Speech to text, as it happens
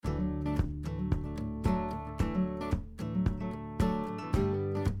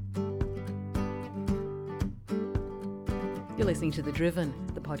You're listening to The Driven,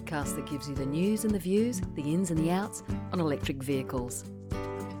 the podcast that gives you the news and the views, the ins and the outs on electric vehicles.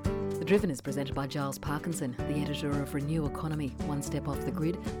 The Driven is presented by Giles Parkinson, the editor of Renew Economy, One Step Off the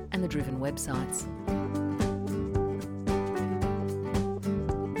Grid, and The Driven websites.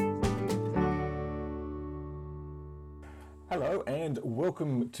 Hello and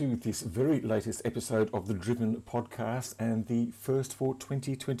welcome to this very latest episode of the Driven podcast and the first for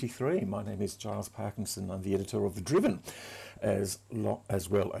 2023. My name is Giles Parkinson. I'm the editor of The Driven, as well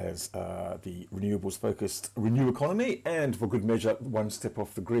as the renewables focused Renew Economy and, for good measure, One Step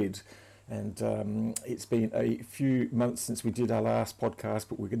Off the Grid. And it's been a few months since we did our last podcast,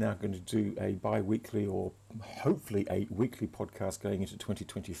 but we're now going to do a bi-weekly or hopefully a weekly podcast going into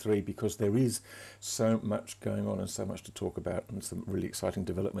 2023 because there is so much going on and so much to talk about and some really exciting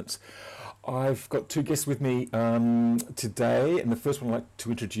developments. I've got two guests with me today, and the first one I'd like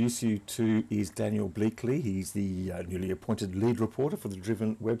to introduce you to is Daniel Bleakley. He's the newly appointed lead reporter for the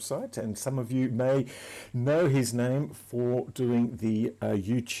Driven website, and some of you may know his name for doing the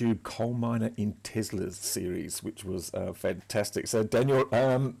YouTube Coal Miner in Tesla's series, which was fantastic. So Daniel,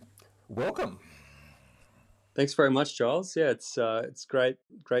 welcome. Thanks very much, Giles. Yeah, it's great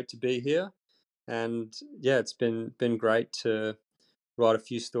to be here, and yeah, it's been great to write a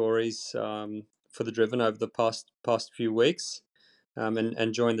few stories for the Driven over the past few weeks,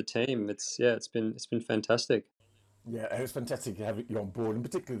 and join the team. It's been fantastic. Yeah, it's fantastic to have you on board, and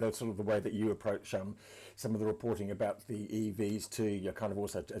particularly the way that you approach some of the reporting about the EVs too. You're kind of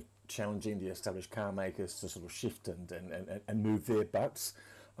also challenging the established car makers to sort of shift and move their butts.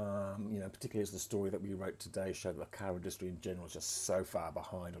 Particularly as the story that we wrote today showed the car industry in general is just so far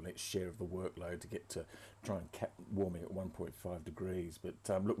behind on its share of the workload to get to try and cap warming at 1.5 degrees. But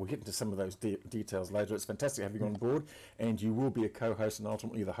look, we'll get into some of those details later. It's fantastic having you on board, and you will be a co-host and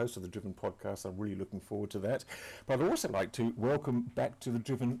ultimately the host of the Driven podcast. I'm really looking forward to that. But I'd also like to welcome back to the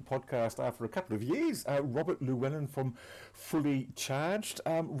Driven podcast after a couple of years, Robert Llewellyn from Fully Charged.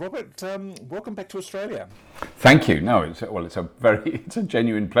 Robert, welcome back to Australia. Thank you. No, it's a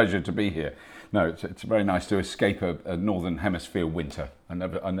genuine pleasure to be here. No, it's very nice to escape a northern hemisphere winter. I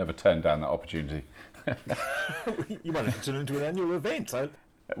never turned down that opportunity. You might have to turn into an annual event.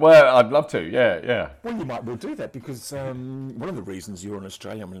 Well, I'd love to, yeah. Well, you might well do that because one of the reasons you're in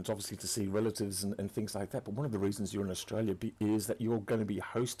Australia, it's obviously to see relatives and things like that, but one of the reasons you're in Australia is that you're going to be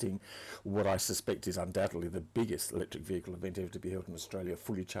hosting what I suspect is undoubtedly the biggest electric vehicle event ever to be held in Australia, a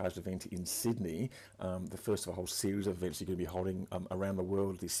Fully Charged event in Sydney, the first of a whole series of events you're going to be holding around the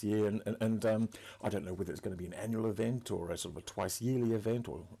world this year. And I don't know whether it's going to be an annual event or a sort of a twice yearly event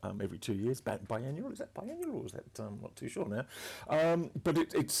or every 2 years, biannual. Is that biannual or is that, I'm not too sure now. But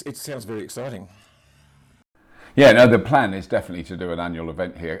it sounds very exciting. Yeah, no, the plan is definitely to do an annual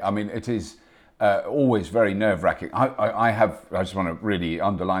event here. I mean, it is always very nerve-wracking. I just want to really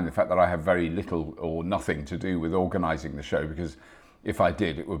underline the fact that I have very little or nothing to do with organising the show, because if I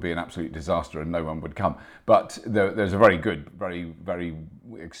did, it would be an absolute disaster and no one would come. But there's a very good, very, very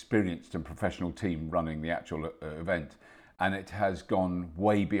experienced and professional team running the actual event. And it has gone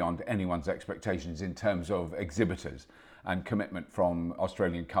way beyond anyone's expectations in terms of exhibitors and commitment from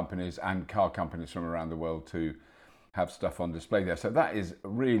Australian companies and car companies from around the world to have stuff on display there. So that is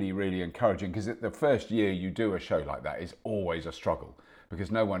really, really encouraging, because the first year you do a show like that is always a struggle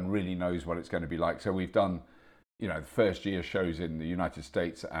because no one really knows what it's going to be like. So we've done, the first year shows in the United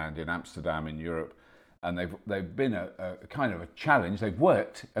States and in Amsterdam in Europe, and they've been a kind of a challenge. They've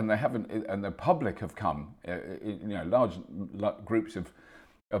worked, and they haven't, and the public have come, large groups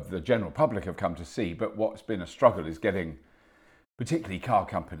of the general public have come to see. But what's been a struggle is getting, particularly car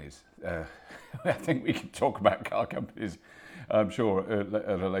companies. I think we can talk about car companies, I'm sure,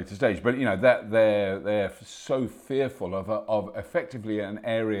 at a later stage. But that they're so fearful of effectively an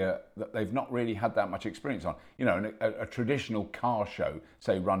area that they've not really had that much experience on. A traditional car show,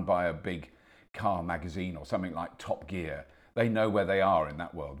 say run by a big car magazine or something like Top Gear, they know where they are in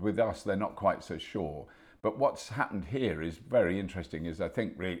that world. With us, they're not quite so sure. But what's happened here is very interesting, is I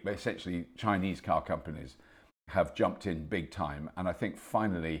think really, essentially Chinese car companies have jumped in big time. And I think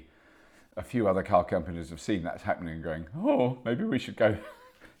finally a few other car companies have seen that's happening and going, oh, maybe we should go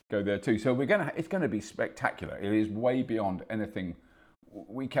there too. So it's going to be spectacular. It is way beyond anything.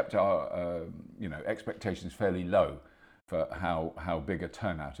 We kept our expectations fairly low for how big a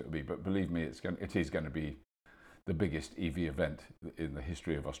turnout it will be. But believe me, it is going to be the biggest EV event in the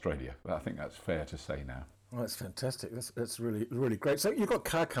history of Australia. I think that's fair to say now. Well, that's fantastic. That's really, really great. So you've got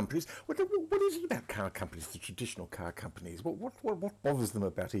car companies. What is it about car companies, the traditional car companies? What bothers them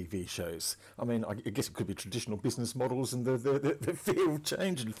about EV shows? I mean, I guess it could be traditional business models and the fear of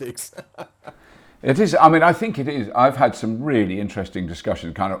change and things. It is. I mean, I think it is. I've had some really interesting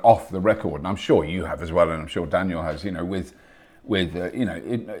discussions, kind of off the record, and I'm sure you have as well, and I'm sure Daniel has. Not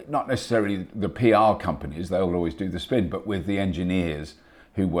necessarily the PR companies; they'll always do the spin, but with the engineers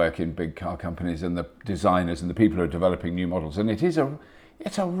who work in big car companies and the designers and the people who are developing new models, and it's a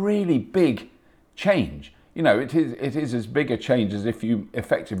really big change. It is as big a change as if you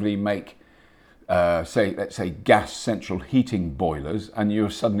effectively make let's say gas central heating boilers and you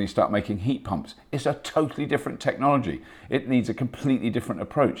suddenly start making heat pumps. It's a totally different technology. It needs a completely different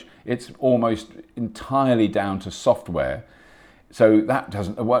approach. It's almost entirely down to software. So that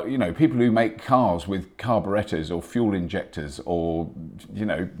doesn't, people who make cars with carburetors or fuel injectors or,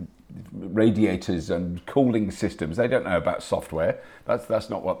 radiators and cooling systems, they don't know about software. That's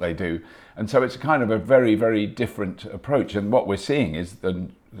not what they do. And so it's kind of a very, very different approach. And what we're seeing is the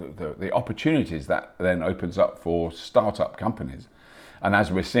opportunities that then opens up for startup companies. And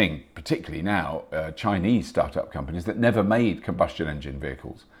as we're seeing, particularly now, Chinese startup companies that never made combustion engine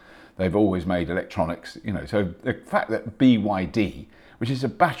vehicles. They've always made electronics, So the fact that BYD, which is a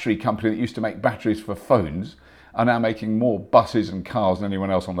battery company that used to make batteries for phones, are now making more buses and cars than anyone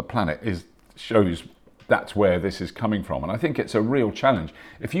else on the planet shows that's where this is coming from. And I think it's a real challenge.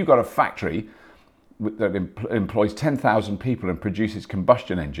 If you've got a factory that employs 10,000 people and produces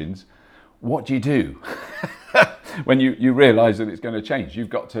combustion engines, what do you do when you realise that it's going to change? You've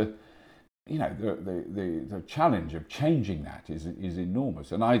got to, the challenge of changing that is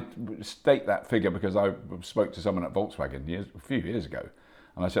enormous. And I state that figure because I spoke to someone at Volkswagen a few years ago,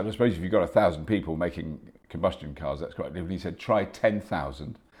 and I said, I suppose if you've got 1,000 people making combustion cars, that's quite different. He said, try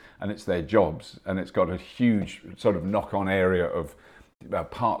 10,000, and it's their jobs, and it's got a huge sort of knock-on area of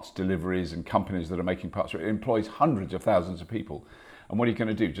parts deliveries and companies that are making parts. It employs hundreds of thousands of people. And what are you going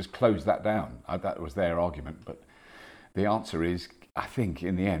to do? Just close that down? That was their argument. But the answer is, I think,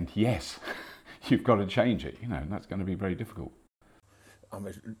 in the end, yes, you've got to change it, and that's going to be very difficult.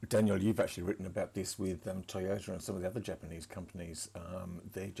 Daniel, you've actually written about this with Toyota and some of the other Japanese companies.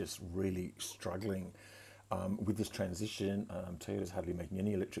 They're just really struggling with this transition. Toyota's hardly making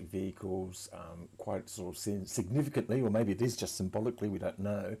any electric vehicles, quite sort of significantly, or maybe it is just symbolically, we don't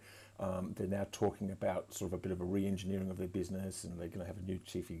know. They're now talking about sort of a bit of a re-engineering of their business, and they're going to have a new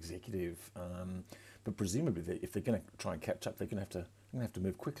chief executive. But presumably, if they're going to try and catch up, they're going to have to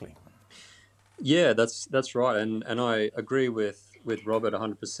move quickly. Yeah, that's right, and I agree with Robert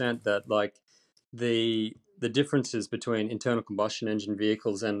 100% that like the differences between internal combustion engine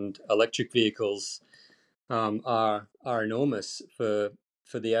vehicles and electric vehicles are enormous for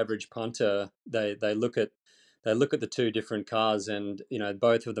the average punter. They look at the two different cars, and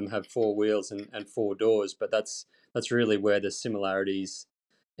both of them have four wheels and four doors, but that's really where the similarities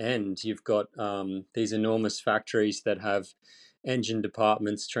end. You've got these enormous factories that have engine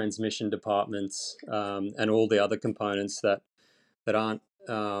departments, transmission departments, and all the other components that aren't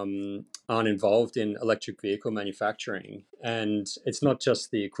involved in electric vehicle manufacturing. And it's not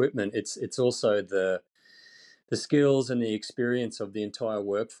just the equipment; it's also the skills and the experience of the entire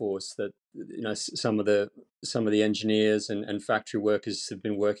workforce that some of the engineers and factory workers have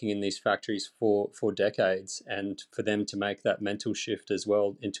been working in these factories for decades, and for them to make that mental shift as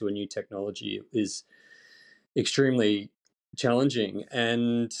well into a new technology is extremely challenging.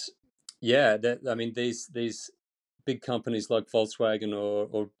 And yeah, these big companies like Volkswagen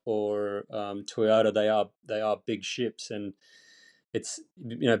or Toyota, they are big ships, and it's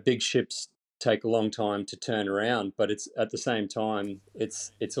big ships take a long time to turn around, but it's at the same time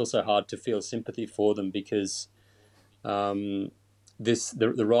it's also hard to feel sympathy for them because the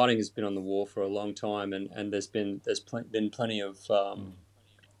writing has been on the wall for a long time, and there's been plenty of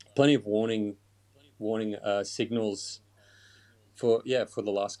warning signals for the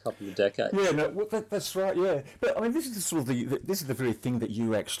last couple of decades. Yeah, no, well, that's right. Yeah, but I mean, this is the sort of this is the very thing that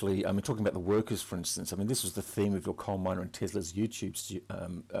you actually. I mean, talking about the workers, for instance. I mean, this was the theme of your Coal Miner and Tesla's YouTube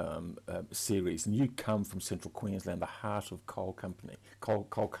series, and you come from Central Queensland, the heart of coal country,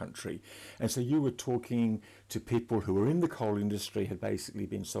 and so you were talking to people who were in the coal industry, had basically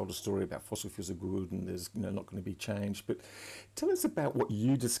been sold a story about fossil fuels are good and there's not going to be change. But tell us about what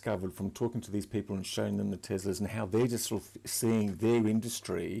you discovered from talking to these people and showing them the Teslas and how they're just sort of seeing their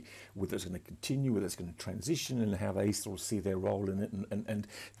industry, whether it's going to continue, whether it's going to transition, and how they sort of see their role in it, and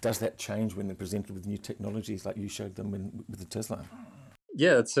does that change when they're presented with new technologies like you showed them with the Tesla?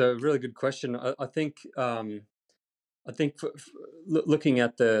 Yeah, that's a really good question. I think looking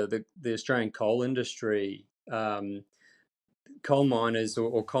at the Australian coal industry, coal miners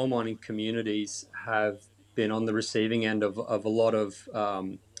or coal mining communities have been on the receiving end of a lot of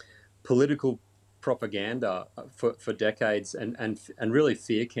political propaganda for decades, and really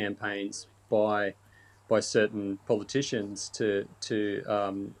fear campaigns by certain politicians to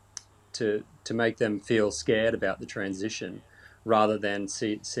make them feel scared about the transition rather than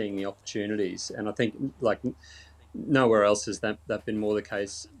seeing the opportunities. And I think like nowhere else has that been more the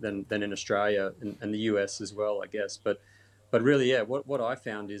case than in Australia and the US as well, I guess. But really, yeah, what I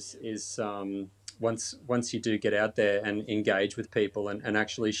found is once you do get out there and engage with people and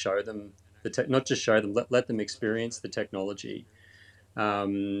actually show them not just show them, let them experience the technology.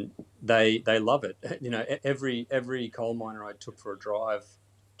 They love it. Every coal miner I took for a drive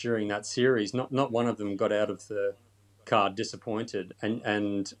during that series, not one of them got out of the car disappointed,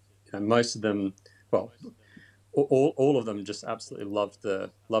 and most of them, well, all of them just absolutely loved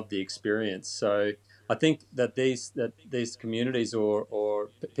the experience. So I think that these communities or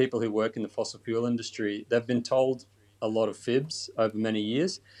people who work in the fossil fuel industry, they've been told a lot of fibs over many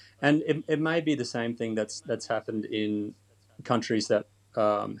years, and it may be the same thing that's happened in countries that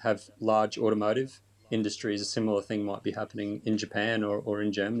have large automotive industries. A similar thing might be happening in Japan or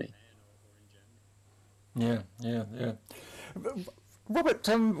in Germany. Yeah. Robert,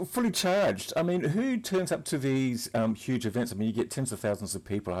 fully charged. I mean, who turns up to these huge events? I mean, you get tens of thousands of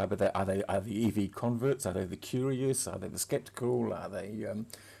people. Are they the EV converts? Are they the curious? Are they the skeptical? Are they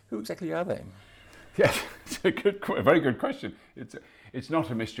who exactly are they? Yeah, it's a very good question. It's not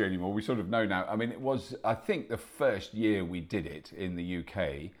a mystery anymore. We sort of know now. I mean, it was, I think, the first year we did it in the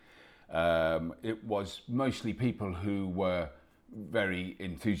UK. It was mostly people who were very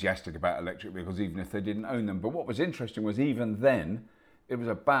enthusiastic about electric vehicles, even if they didn't own them. But what was interesting was even then, it was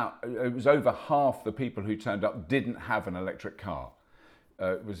over half the people who turned up didn't have an electric car.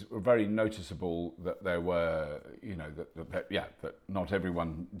 It was very noticeable that there were, that not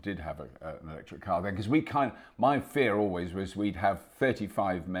everyone did have an electric car then. Because my fear always was we'd have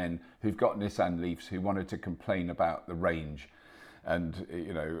 35 men who've got Nissan Leafs who wanted to complain about the range and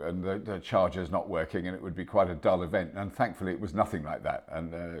the charger's not working, and it would be quite a dull event. And thankfully it was nothing like that.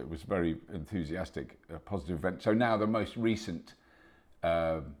 And it was a very enthusiastic, positive event. So now the most recent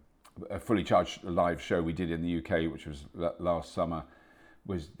a fully charged live show we did in the UK, which was last summer,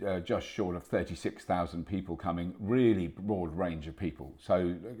 was just short of 36,000 people coming, really broad range of people.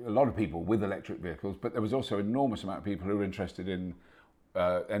 So a lot of people with electric vehicles, but there was also an enormous amount of people who were interested in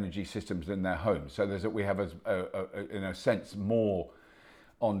energy systems in their homes. So we have, in a sense, more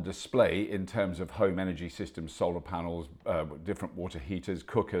on display in terms of home energy systems, solar panels, different water heaters,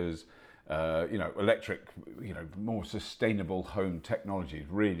 cookers, electric, more sustainable home technologies,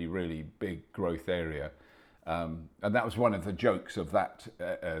 really, really big growth area. And that was one of the jokes of that.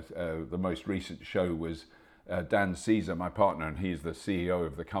 The most recent show was Dan Caesar, my partner, and he's the CEO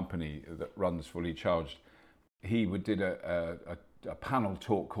of the company that runs Fully Charged. He did a panel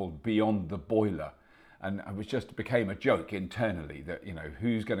talk called Beyond the Boiler. And it became a joke internally that,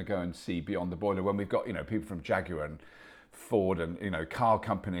 who's going to go and see Beyond the Boiler when we've got, people from Jaguar and Ford and, car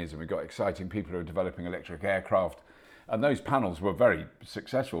companies, and we've got exciting people who are developing electric aircraft. And those panels were very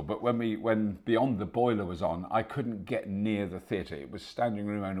successful. But when Beyond the Boiler was on, I couldn't get near the theatre. It was standing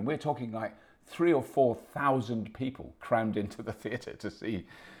room only. And we're talking like 3,000 or 4,000 people crammed into the theatre to see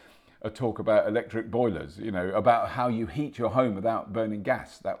a talk about electric boilers, about how you heat your home without burning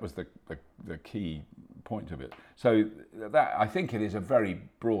gas. That was the key point of it. So that, I think it is a very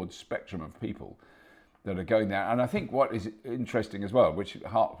broad spectrum of people that are going there. And I think what is interesting as well, which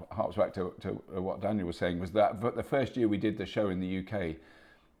harks back to what Daniel was saying, was that the first year we did the show in the UK,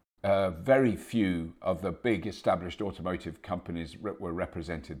 very few of the big established automotive companies were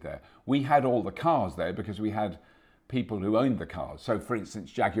represented there. We had all the cars there because we had people who owned the cars. So for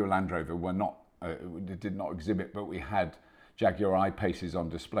instance, Jaguar Land Rover did not exhibit, but we had Jaguar I-Paces on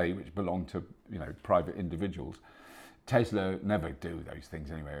display, which belonged to private individuals. Tesla never do those things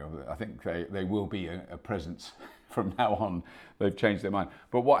anyway. I think they will be a presence from now on. They've changed their mind.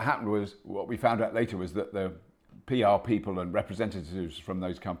 But what we found out later was that the PR people and representatives from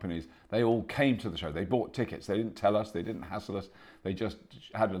those companies, they all came to the show. They bought tickets. They didn't tell us. They didn't hassle us. They just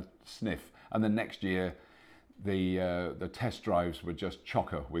had a sniff. And then next year, the test drives were just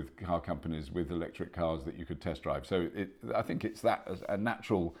chocker with car companies with electric cars that you could test drive. So I think it's that as a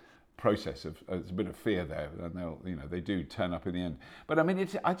natural process of there's a bit of fear there, and they do turn up in the end. But I mean,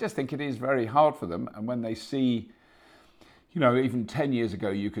 I just think it is very hard for them. And when they see, even 10 years ago,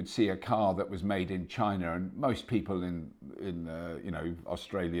 you could see a car that was made in China, and most people in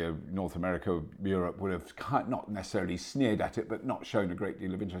Australia, North America, Europe would have not necessarily sneered at it, but not shown a great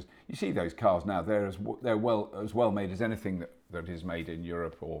deal of interest. You see those cars now; they're as well made as anything that is made in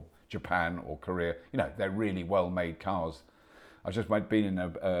Europe or Japan or Korea. They're really well made cars. I just been in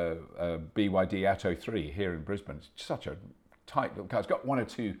a BYD Atto 3 here in Brisbane. It's such a tight little car. It's got one or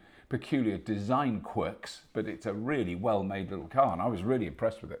two peculiar design quirks, but it's a really well-made little car, and I was really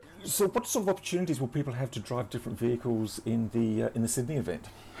impressed with it. So what sort of opportunities will people have to drive different vehicles in the Sydney event?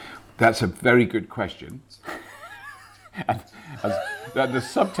 That's a very good question. And the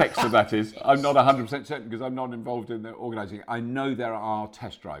subtext of that is, I'm not 100% certain because I'm not involved in the organising. I know there are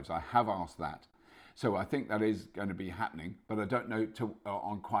test drives. I have asked that. So I think that is going to be happening, but I don't know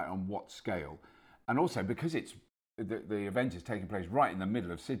on what scale. And also because the event is taking place right in the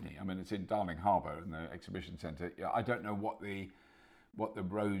middle of Sydney. I mean, it's in Darling Harbour in the exhibition centre. I don't know what the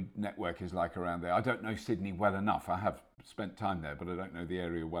road network is like around there. I don't know Sydney well enough. I have spent time there, but I don't know the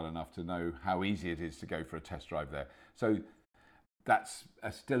area well enough to know how easy it is to go for a test drive there. So that's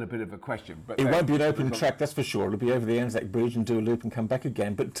still a bit of a question. But it won't be an open track, that's for sure. It'll be over the Anzac Bridge and do a loop and come back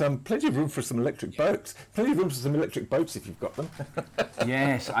again. But plenty of room for some electric boats. Plenty of room for some electric boats if you've got them.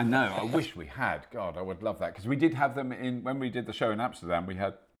 Yes, I know. I wish we had. God, I would love that. Because we did have them when we did the show in Amsterdam. We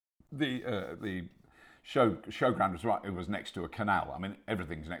had the showground was right. It was next to a canal. I mean,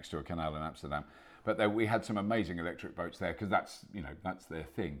 everything's next to a canal in Amsterdam. But we had some amazing electric boats there because that's their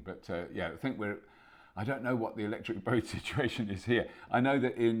thing. But I think I don't know what the electric boat situation is here. I know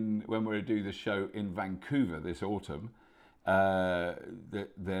that when we do the show in Vancouver this autumn, that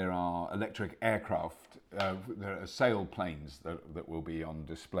there are electric aircraft. There are sail planes that will be on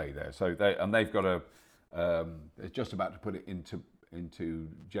display there. So they've got they're just about to put it into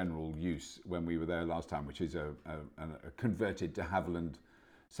general use when we were there last time, which is a converted de Havilland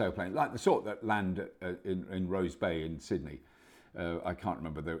sailplane, like the sort that land in Rose Bay in Sydney. I can't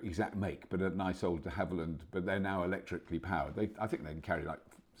remember the exact make, but a nice old de Havilland, but they're now electrically powered. I think they can carry like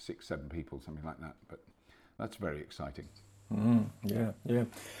 6-7 people, something like that, but that's very exciting. Yeah.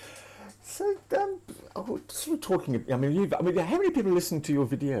 So, sort of talking. I mean, how many people listen to your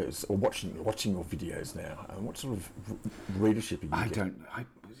videos or watching your videos now? And what sort of readership are you getting?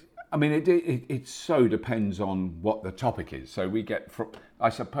 I mean, it so depends on what the topic is. So we get, I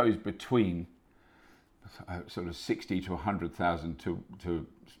suppose, between sort of 60 to 100,000 to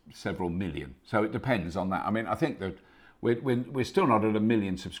several million. So it depends on that. I mean, I think that we're still not at 1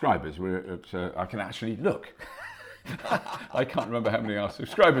 million subscribers. We're at, I can actually look. I can't remember how many our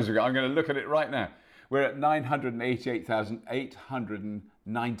subscribers we got. I'm going to look at it right now. We're at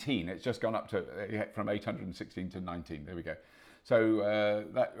 988,819. It's just gone up from 816 to 19. There we go. So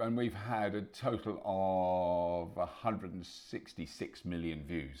and we've had a total of 166 million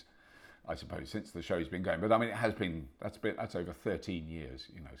views, I suppose, since the show's been going. But I mean, that's over 13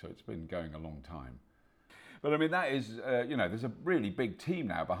 years, so it's been going a long time. But I mean, that is, there's a really big team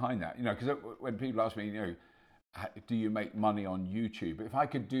now behind that, because when people ask me, do you make money on YouTube? If I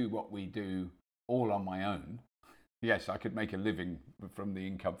could do what we do all on my own, yes, I could make a living from the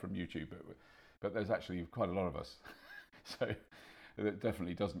income from YouTube. But there's actually quite a lot of us, so it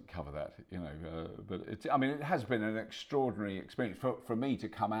definitely doesn't cover that, But it has been an extraordinary experience for me to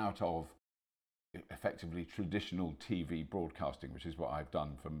come out of effectively traditional TV broadcasting, which is what I've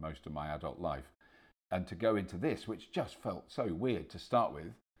done for most of my adult life, and to go into this, which just felt so weird to start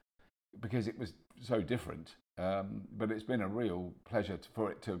with, because it was so different. But it's been a real pleasure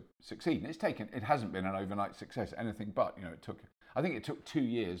for it to succeed. And it hasn't been an overnight success, anything but. I think it took 2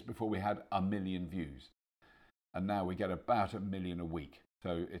 years before we had 1 million views, and now we get about 1 million a week.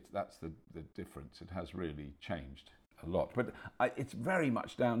 So that's the difference. It has really changed a lot. But it's very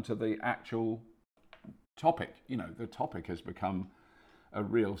much down to the actual topic. The topic has become a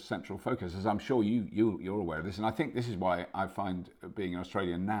real central focus, as I'm sure you're aware of this. And I think this is why I find being an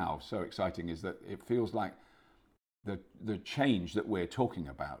Australian now so exciting, is that it feels like the change that we're talking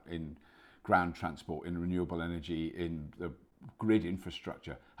about in ground transport, in renewable energy, in the grid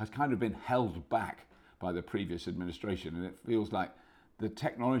infrastructure has kind of been held back by the previous administration. And it feels like the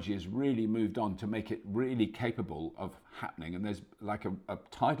technology has really moved on to make it really capable of happening. And there's like a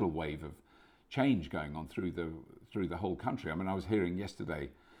tidal wave of change going on through the whole country. I mean, I was hearing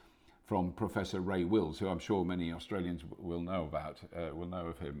yesterday from Professor Ray Wills, who I'm sure many Australians will know of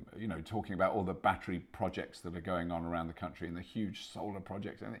him, talking about all the battery projects that are going on around the country and the huge solar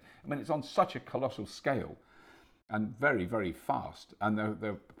projects. And it's on such a colossal scale and very, very fast. And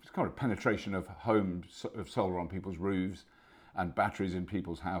the kind of penetration of solar on people's roofs and batteries in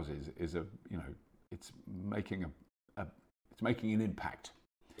people's houses is it's making an impact.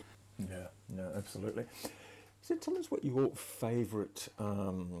 Yeah, no, absolutely. So tell us what your favourite,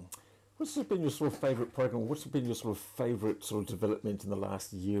 what's been your sort of favourite program? What's been your sort of favourite sort of development in the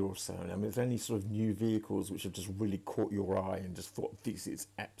last year or so? I mean, is there any sort of new vehicles which have just really caught your eye and just thought this is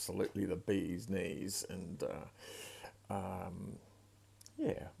absolutely the bee's knees? And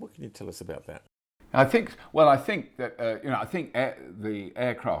what can you tell us about that? I think that I think the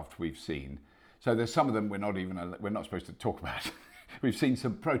aircraft we've seen. So there's some of them we're not supposed to talk about. We've seen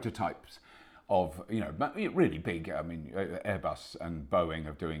some prototypes of really big. I mean, Airbus and Boeing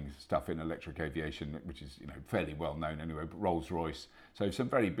are doing stuff in electric aviation, which is fairly well known anyway. But Rolls-Royce, so some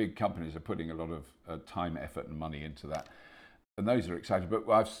very big companies are putting a lot of time, effort, and money into that, and those are exciting. But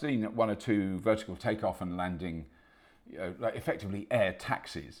I've seen one or two vertical takeoff and landing, like effectively air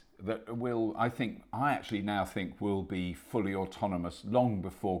taxis that will, I actually now think will be fully autonomous long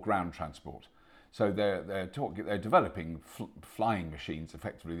before ground transport. So they're developing flying machines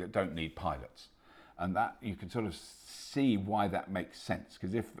effectively that don't need pilots, and that you can sort of see why that makes sense.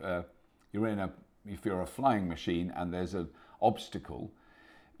 Because if you're a flying machine and there's an obstacle,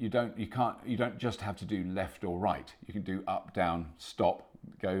 you don't just have to do left or right. You can do up, down, stop,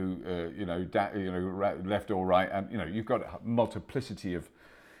 go left or right, and you've got a multiplicity of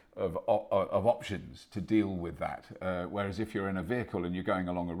options to deal with that. Whereas if you're in a vehicle and you're going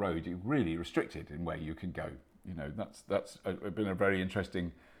along a road, you're really restricted in where you can go. That's been a very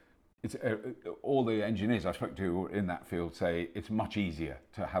interesting. It's all the engineers I spoke to in that field say it's much easier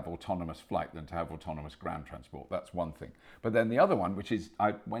to have autonomous flight than to have autonomous ground transport. That's one thing. But then the other one, which is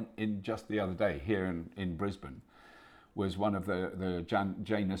I went in just the other day here in Brisbane, was one of the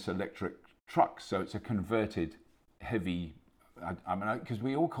Janus electric trucks. So it's a converted heavy. I mean, because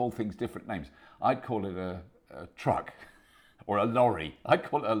we all call things different names. I'd call it a truck or a lorry. I'd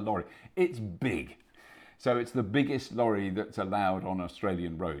call it a lorry. It's big. So it's the biggest lorry that's allowed on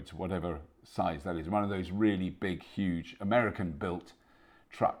Australian roads, whatever size that is. One of those really big, huge American-built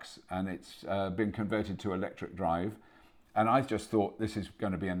trucks. And it's been converted to electric drive. And I just thought this is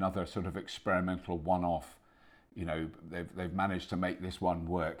going to be another sort of experimental one-off. They've managed to make this one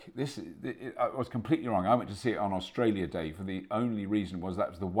work. I was completely wrong. I went to see it on Australia Day for the only reason was that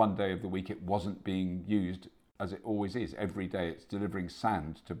was the one day of the week it wasn't being used as it always is. Every day it's delivering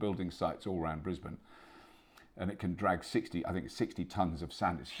sand to building sites all around Brisbane, and it can drag 60 tons of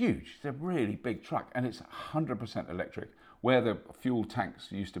sand. It's huge. It's a really big truck, and it's 100% electric. Where the fuel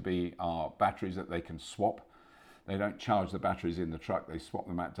tanks used to be are batteries that they can swap. They don't charge the batteries in the truck. They swap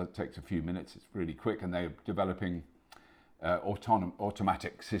them out. It takes a few minutes. It's really quick, and they're developing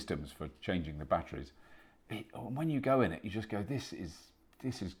automatic systems for changing the batteries. When you go in it, you just go, this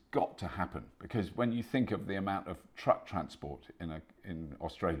has got to happen, because when you think of the amount of truck transport in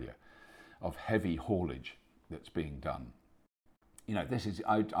Australia, of heavy haulage that's being done, this is.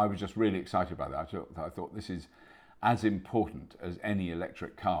 I was just really excited about that. I thought this is as important as any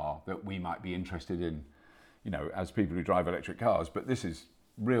electric car that we might be interested in. As people who drive electric cars, but this is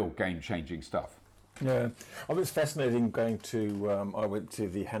real game-changing stuff. Yeah, I was fascinating going to. I went to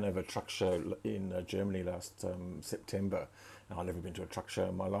the Hanover Truck Show in Germany last September. And I've never been to a truck show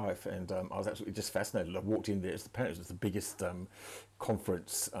in my life, and I was absolutely just fascinated. I walked in there. Apparently, it's the biggest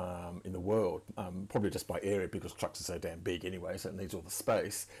conference in the world, probably just by area because trucks are so damn big anyway, so it needs all the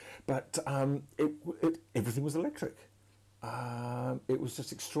space. But everything was electric. It was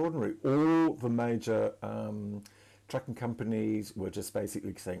just extraordinary. All the major trucking companies were just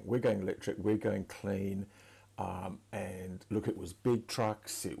basically saying, we're going electric, we're going clean. And look, it was big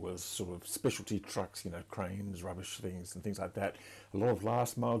trucks, it was sort of specialty trucks, cranes, rubbish things and things like that. A lot of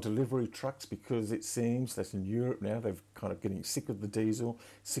last mile delivery trucks, because it seems that in Europe now they're kind of getting sick of the diesel,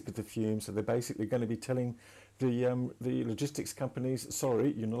 sick of the fumes. So they're basically going to be telling the logistics companies,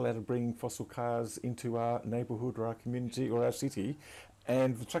 sorry, you're not allowed to bring fossil cars into our neighbourhood or our community or our city,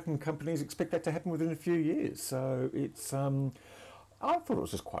 and the trucking companies expect that to happen within a few years. So it's, I thought it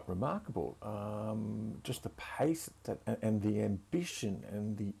was just quite remarkable, just the pace and the ambition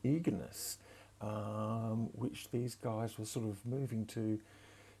and the eagerness which these guys were sort of moving to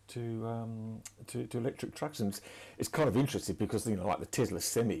electric trucks. And it's kind of interesting because like the Tesla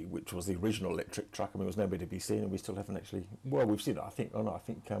Semi, which was the original electric truck, it was nowhere to be seen, and we still haven't actually. Well, we've seen it. I think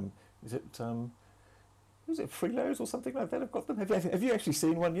is it Freeloads or something like that? Have got them. Have you actually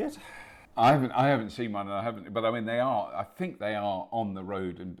seen one yet? I haven't seen one, and I haven't. But I mean, I think they are on the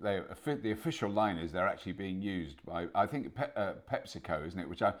road, and the official line is they're actually being used by. I think PepsiCo, isn't it?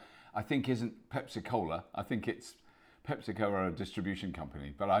 Which I think isn't Pepsi-Cola. I think it's. PepsiCo are a distribution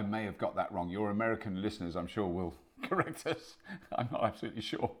company, but I may have got that wrong. Your American listeners, I'm sure, will correct us. I'm not absolutely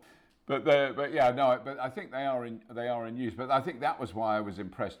sure, but I think they are in use. But I think that was why I was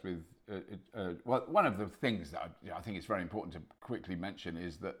impressed with. One of the things that I think it's very important to quickly mention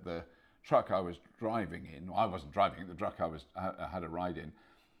is that the truck I was driving in, I wasn't driving it, the truck I had a ride in,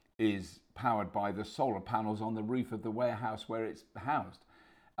 is powered by the solar panels on the roof of the warehouse where it's housed.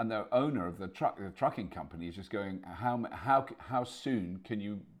 And the owner of the trucking company is just going, how soon can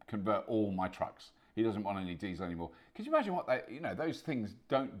you convert all my trucks He doesn't want any diesel anymore. Could you imagine what those things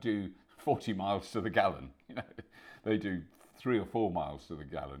don't do 40 miles to the gallon. They do 3 or 4 miles to the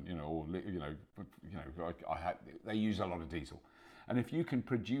gallon. They use a lot of diesel. And if you can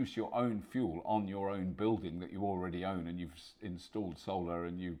produce your own fuel on your own building that you already own, and you've installed solar,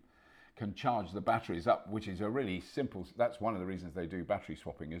 and you can charge the batteries up, which is a really simple. That's one of the reasons they do battery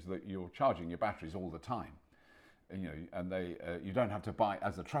swapping, is that you're charging your batteries all the time. And they you don't have to buy,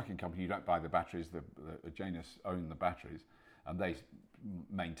 as a trucking company, you don't buy the batteries. The Janus own the batteries, and they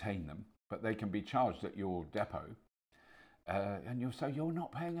maintain them, but they can be charged at your depot, and you're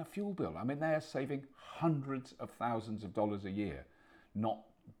not paying a fuel bill. I mean, they are saving hundreds of thousands of dollars a year, not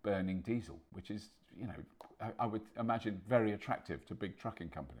burning diesel, which is, I would imagine, very attractive to big trucking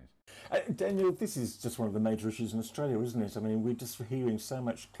companies. Daniel, this is just one of the major issues in Australia, isn't it? I mean, we're just hearing so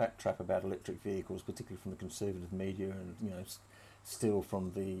much claptrap about electric vehicles, particularly from the conservative media, and still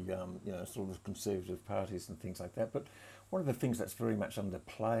from the sort of conservative parties and things like that. But one of the things that's very much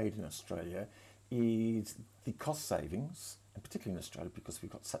underplayed in Australia is the cost savings, and particularly in Australia because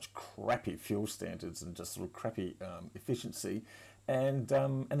we've got such crappy fuel standards and just sort of crappy efficiency, and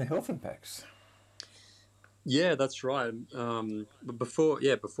the health impacts. Yeah, that's right. But before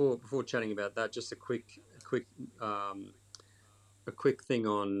chatting about that, just a quick thing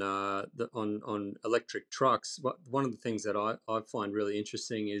on on electric trucks. One of the things that I find really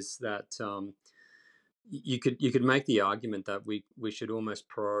interesting is that you could make the argument that we should almost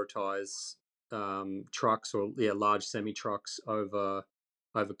prioritize trucks, or large semi trucks over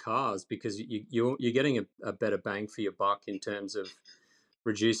cars, because you're getting a better bang for your buck in terms of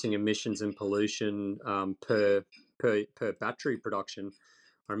reducing emissions and pollution per battery production.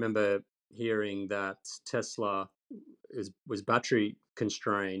 I remember hearing that Tesla was battery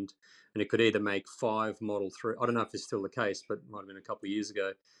constrained, and it could either make 5 Model 3. I don't know if it's still the case, but it might have been a couple of years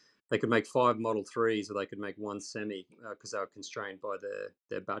ago. They could make 5 Model 3s, or they could make 1 semi, because they were constrained by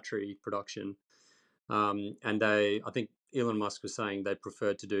their battery production. And I think Elon Musk was saying they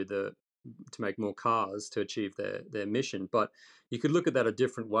preferred to make more cars to achieve their mission. But you could look at that a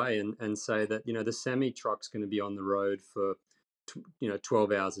different way and say that, the semi truck's going to be on the road for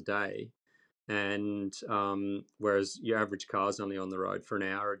 12 hours a day, and whereas your average car's only on the road for an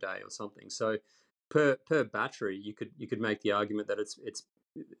hour a day or something. So per battery, you could make the argument that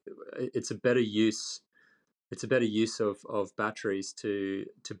it's a better use. It's a better use of batteries to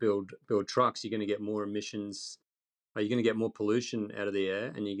build trucks. You're going to get more emissions. You're going to get more pollution out of the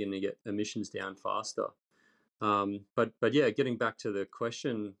air, and you're going to get emissions down faster. But yeah, getting back to the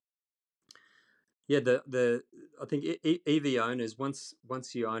question, I think EV owners, once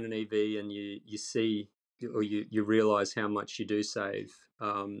you own an EV and you see, or you realize how much you do save,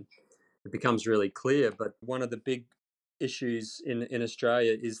 it becomes really clear. But one of the big issues in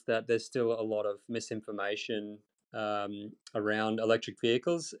Australia is that there's still a lot of misinformation around electric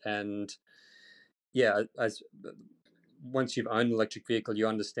vehicles, and as once you've owned an electric vehicle, you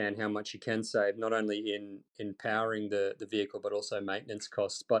understand how much you can save, not only in powering the vehicle, but also maintenance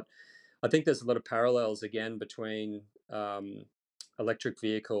costs. But I think there's a lot of parallels again between electric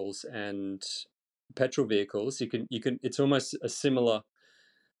vehicles and petrol vehicles. You can it's almost a similar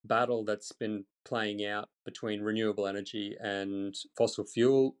battle that's been playing out between renewable energy and fossil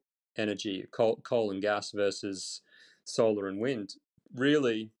fuel energy, coal and gas versus solar and wind.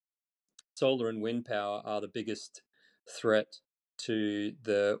 Really, solar and wind power are the biggest threat to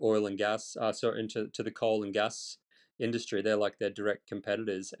the oil and gas, to the coal and gas industry. They're like their direct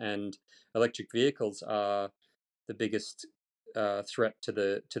competitors, and electric vehicles are the biggest threat to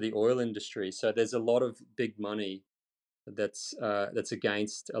the oil industry. So there's a lot of big money that's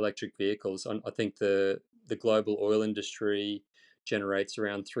against electric vehicles. I think the global oil industry generates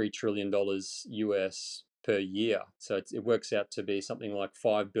around $3 trillion US per year. So it works out to be something like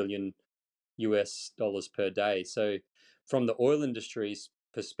 $5 billion US dollars per day. So from the oil industry's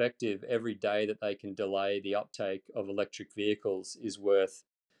perspective, every day that they can delay the uptake of electric vehicles is worth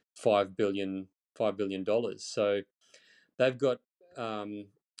 $5 billion. So they've got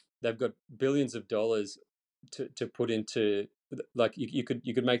billions of dollars to put into, like, you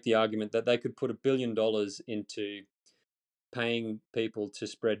could make the argument that they could put $1 billion into paying people to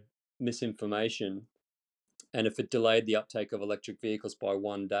spread misinformation, and if it delayed the uptake of electric vehicles by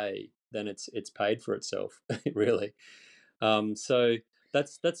 1 day, then it's paid for itself, really. So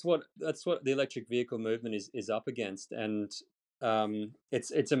that's what the electric vehicle movement is up against, and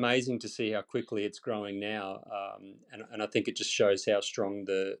it's amazing to see how quickly it's growing now, and I think it just shows how strong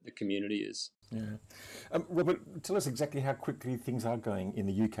the community is. Yeah, Robert, tell us exactly how quickly things are going in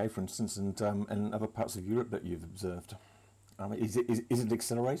the UK, for instance, and other parts of Europe that you've observed. Is it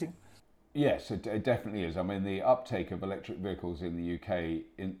accelerating? Yes, it definitely is. I mean, the uptake of electric vehicles in the UK,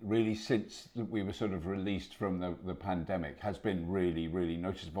 really since we were sort of released from the pandemic, has been really, really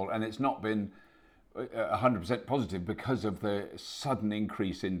noticeable. And it's not been 100% positive because of the sudden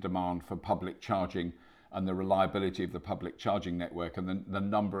increase in demand for public charging and the reliability of the public charging network and the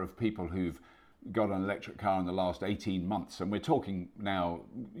number of people who've got an electric car in the last 18 months. And we're talking now,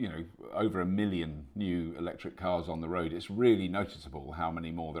 over 1 million new electric cars on the road. It's really noticeable how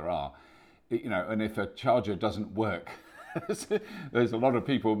many more there are. And if a charger doesn't work, there's a lot of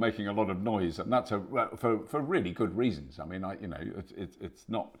people making a lot of noise, and that's for really good reasons. I mean, it's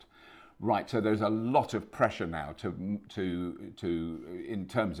not right. So there's a lot of pressure now to in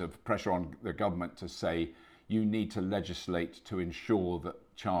terms of pressure on the government to say you need to legislate to ensure that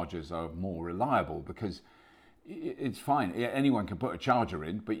chargers are more reliable, because it's fine. Anyone can put a charger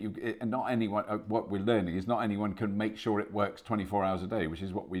in, but not anyone. What we're learning is not anyone can make sure it works 24 hours a day, which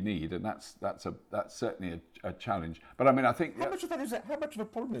is what we need, and that's certainly a challenge. But I mean, I think how much of that is that? How much of a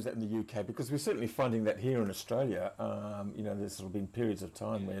problem is that in the UK? Because we're certainly finding that here in Australia. There's sort of been periods of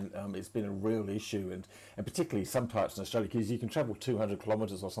time when it's been a real issue, and particularly some parts in Australia, because you can travel 200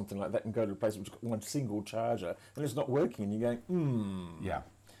 kilometres or something like that and go to a place which has got one single charger, and it's not working, and you're going, yeah.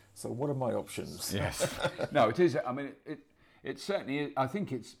 So what are my options? Yes. No, it is. I mean, it certainly is. I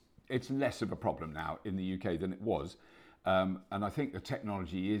think it's less of a problem now in the UK than it was. And I think the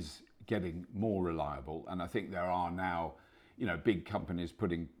technology is getting more reliable. And I think there are now, big companies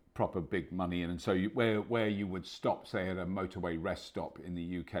putting proper big money in. And so where you would stop, say, at a motorway rest stop in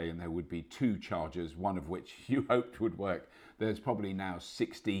the UK, and there would be 2 chargers, one of which you hoped would work, there's probably now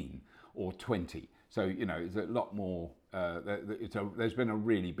 16 or 20. So, it's a lot more, there's been a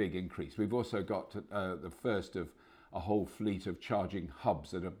really big increase. We've also got the first of a whole fleet of charging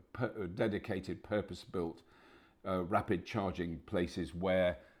hubs that are dedicated, purpose-built, rapid charging places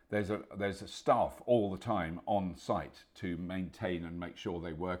where there's a staff all the time on site to maintain and make sure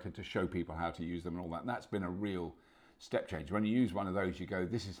they work and to show people how to use them and all that. And that's been a real step change. When you use one of those, you go,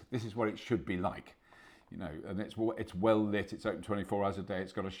 this is what it should be like. And it's well lit. It's open 24 hours a day.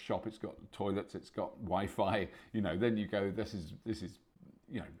 It's got a shop. It's got toilets. It's got Wi-Fi. Then you go, this is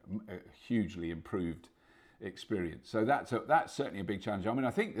a hugely improved experience. So that's certainly a big challenge. I mean,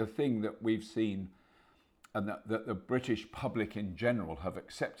 I think the thing that we've seen, and that the British public in general have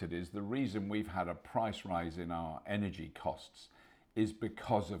accepted, is the reason we've had a price rise in our energy costs is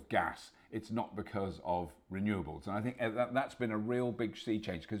because of gas. It's not because of renewables. And I think that's been a real big sea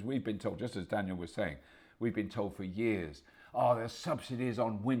change, because we've been told, just as Daniel was saying, we've been told for years, there's subsidies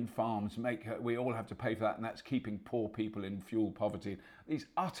on wind farms, we all have to pay for that, and that's keeping poor people in fuel poverty. These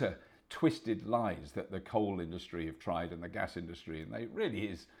utter twisted lies that the coal industry have tried and the gas industry, and it really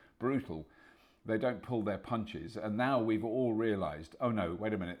is brutal. They don't pull their punches, and now we've all realised, oh no,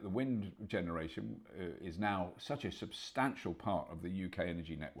 wait a minute, the wind generation is now such a substantial part of the UK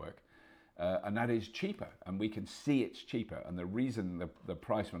energy network, and that is cheaper, and we can see it's cheaper, and the reason the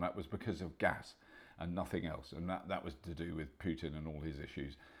price went up was because of gas and nothing else, and that was to do with Putin and all his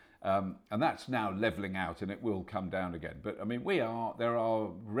issues. And that's now levelling out, and it will come down again. But I mean, there are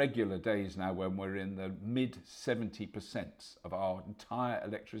regular days now when we're in the mid 70% of our entire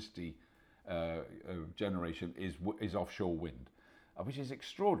electricity generation is offshore wind, which is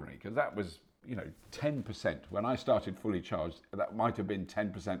extraordinary, because that was 10% when I started fully charged. That might have been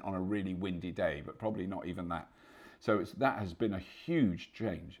 10% on a really windy day, but probably not even that. So that has been a huge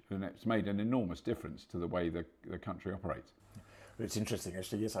change, and it's made an enormous difference to the way the country operates. It's interesting,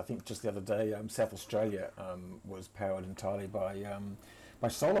 actually. Yes, I think just the other day, South Australia was powered entirely by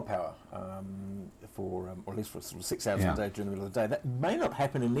solar power or at least for sort of 6 hours a day during the middle of the day. That may not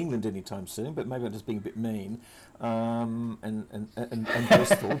happen in England anytime soon, but maybe I'm just being a bit mean and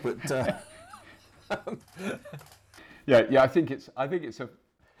boastful. But I think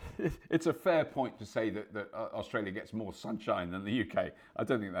it's a fair point to say that Australia gets more sunshine than the UK. I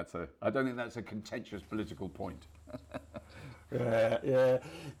don't think that's a contentious political point. Yeah.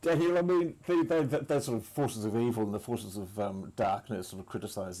 Daniel, I mean, those sort of forces of evil and the forces of darkness sort of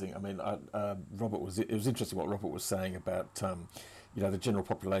criticising. I mean, it was interesting what Robert was saying about, the general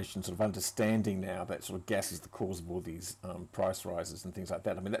population sort of understanding now that sort of gas is the cause of all these price rises and things like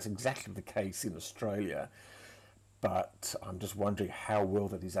that. I mean, that's exactly the case in Australia. But I'm just wondering how well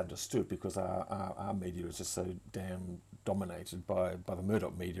that is understood, because our media is just so damn dominated by the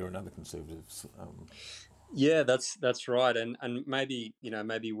Murdoch media and other conservatives. Yeah, that's right, and maybe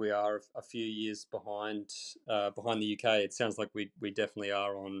we are a few years behind the UK. It sounds like we definitely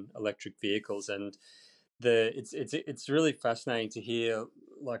are on electric vehicles, and it's really fascinating to hear,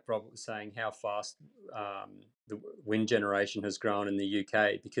 like Robert was saying, how fast the wind generation has grown in the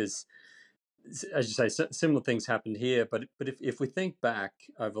UK, because as you say, similar things happened here. But if we think back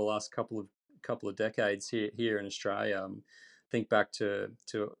over the last couple of decades here in Australia, think back to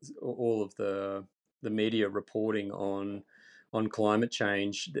all of the media reporting on climate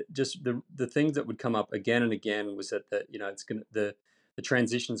change. Just the things that would come up again and again was that it's going the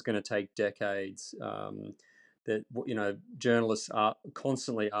transition is going to take decades. That journalists are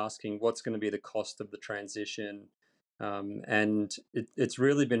constantly asking what's going to be the cost of the transition. And it's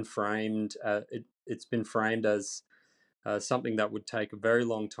really been framed. It's been framed as something that would take a very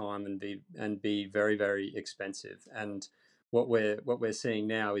long time and be very, very expensive. And what we're seeing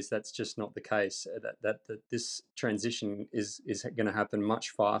now is that's just not the case. That this transition is going to happen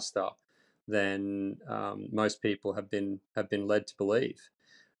much faster than most people have been led to believe.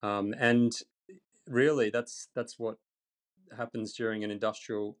 And really, that's what happens during an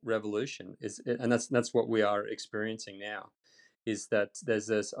industrial revolution, and that's what we are experiencing now, is that there's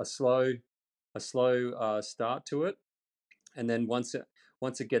a slow start to it, and then once it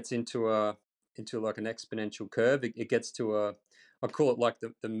gets into like an exponential curve, it gets to I call it like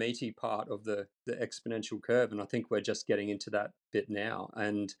the meaty part of the exponential curve, and I think we're just getting into that bit now.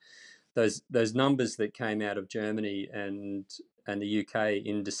 And those numbers that came out of Germany and the UK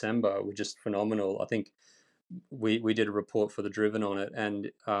in December were just phenomenal. I think we did a report for the Driven on it,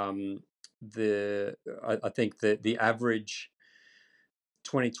 and I think the average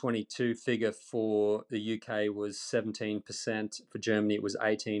 2022 figure for the UK was 17%. For Germany, it was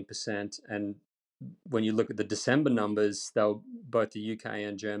 18%. And when you look at the December numbers, both the UK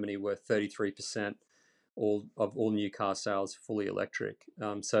and Germany were 33% all new car sales fully electric.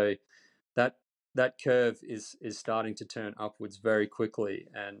 So that curve is starting to turn upwards very quickly.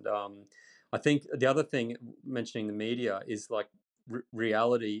 And I think the other thing, mentioning the media, is like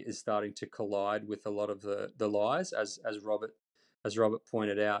reality is starting to collide with a lot of the lies, as Robert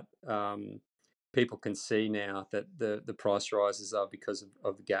pointed out. People can see now that the price rises are because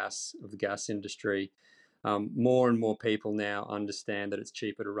of the gas industry. More and more people now understand that it's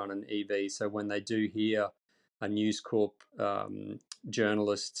cheaper to run an EV. So when they do hear a News Corp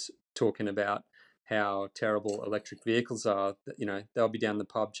journalist talking about how terrible electric vehicles are, they'll be down the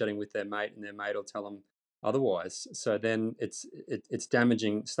pub chatting with their mate, and their mate will tell them otherwise. So then it's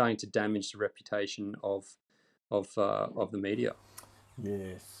starting to damage the reputation of the media.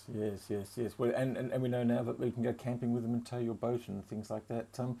 Yes. Well, and we know now that we can go camping with them and tow your boat and things like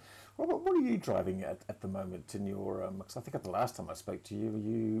that. Robert, what are you driving at the moment in your? Because I think at the last time I spoke to you,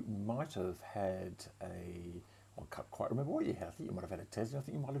 you might have had I can't quite remember what you had. I think you might have had a Tesla. I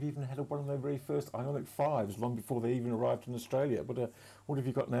think you might have even had one of their very first Ioniq 5s long before they even arrived in Australia. But what have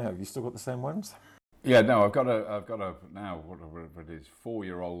you got now? Have you still got the same ones? Yeah, no, I've got a now whatever it is,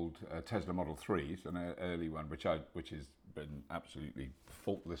 4-year-old Tesla Model 3s, an early one, which has been absolutely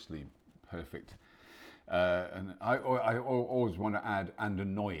faultlessly perfect. And I always want to add, and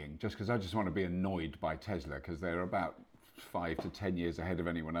annoying, just because I just want to be annoyed by Tesla, because they're about 5 to 10 years ahead of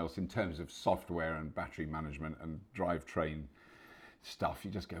anyone else in terms of software and battery management and drivetrain stuff.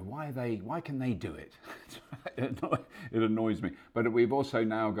 You just go, why can they do it? It annoys me. But we've also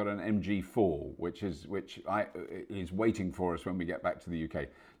now got an MG4, which is waiting for us when we get back to the UK.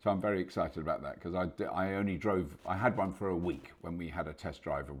 So I'm very excited about that, because I had one for a week when we had a test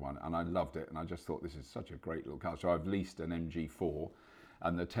drive of one, and I loved it, and I just thought, this is such a great little car. So I've leased an MG4,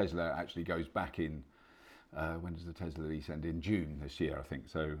 and the Tesla actually goes back in, when does the Tesla lease end? In June this year, I think.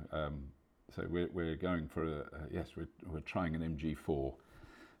 So we're going for we're trying an MG4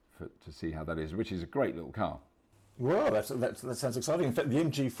 to see how that is, which is a great little car. Well, that sounds exciting. In fact, the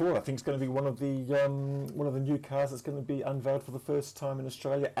MG4 I think is going to be one of the new cars that's going to be unveiled for the first time in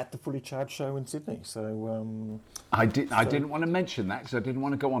Australia at the Fully Charged show in Sydney. So I didn't want to mention that because I didn't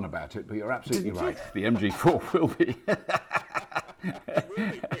want to go on about it, but you're absolutely right. The MG4 will be.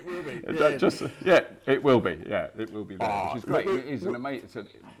 It will be. It will be. Yeah, it will be there, which is great. It's a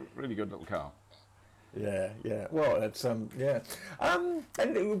really good little car. Yeah. Well, that's And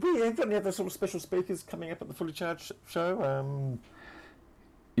we have got any other sort of special speakers coming up at the Fully Charged show?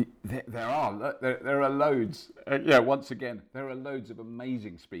 There are loads. Once again, there are loads of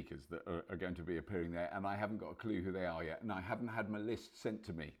amazing speakers that are going to be appearing there, and I haven't got a clue who they are yet, and I haven't had my list sent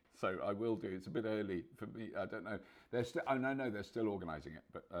to me, so I will do. It's a bit early for me. I don't know. I know they're still organising it,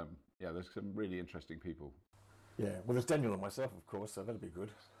 but there's some really interesting people. Yeah. Well, there's Daniel and myself, of course, so that'll be good.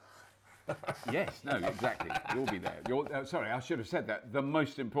 Yes, no, exactly. You'll be there. Sorry, I should have said that. The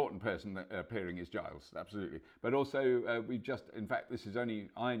most important person appearing is Giles, absolutely. But also, in fact,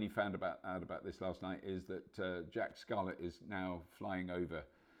 I only found out about this last night, is that Jack Scarlett is now flying over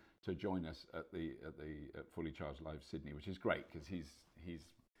to join us at Fully Charged Live Sydney, which is great, because he's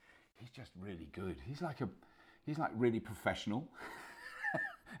just really good. He's like really professional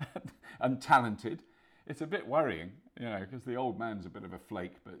and talented. It's a bit worrying, because the old man's a bit of a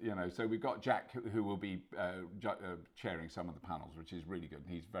flake. But so we've got Jack who will be chairing some of the panels, which is really good. And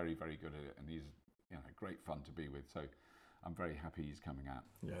he's very, very good at it, and he's great fun to be with. So I'm very happy he's coming out.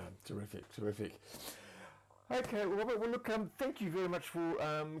 Yeah, terrific. Okay, Robert, well, look, thank you very much for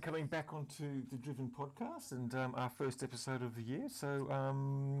coming back onto the Driven podcast and our first episode of the year. So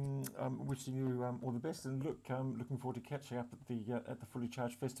I'm wishing you all the best, and looking forward to catching up at the Fully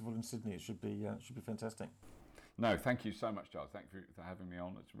Charged Festival in Sydney. It should be fantastic. No, thank you so much, Charles. Thank you for having me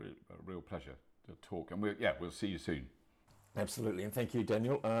on. It's a real pleasure to talk, and we'll see you soon. Absolutely, and thank you,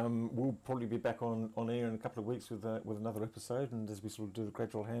 Daniel. We'll probably be back on air in a couple of weeks with another episode, and as we sort of do the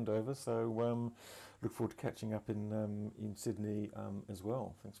gradual handover. So look forward to catching up in Sydney as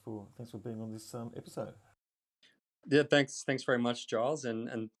well. Thanks for being on this episode. Yeah, thanks very much, Giles,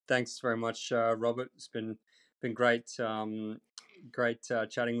 and thanks very much, Robert. It's been great chatting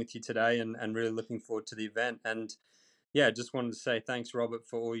with you today, and really looking forward to the event. And yeah, just wanted to say thanks, Robert,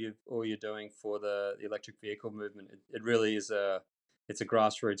 for all you're doing for the electric vehicle movement. It really is it's a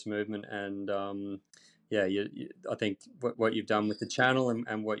grassroots movement, and I think what you've done with the channel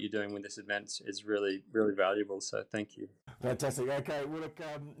and what you're doing with this event is really, really valuable. So thank you. Fantastic. Okay, well, look,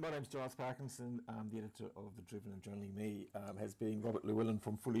 my name's Giles Parkinson. I'm the editor of The Driven, and joining me has been Robert Llewellyn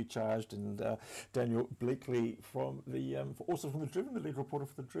from Fully Charged, and Daniel Bleakley from also from The Driven, the lead reporter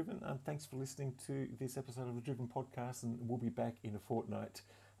for The Driven. Thanks for listening to this episode of The Driven podcast, and we'll be back in a fortnight.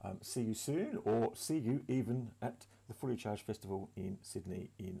 See you soon, or see you even at the Fully Charged Festival in Sydney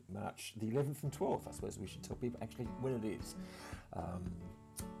in March the 11th and 12th. I suppose we should tell people actually when it is.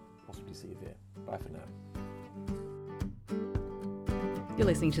 Possibly see you there. Bye for now. You're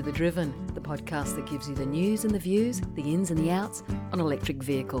listening to The Driven, the podcast that gives you the news and the views, the ins and the outs on electric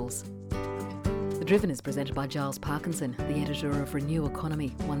vehicles. The Driven is presented by Giles Parkinson, the editor of Renew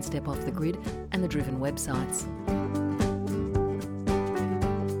Economy, One Step Off the Grid, and The Driven websites.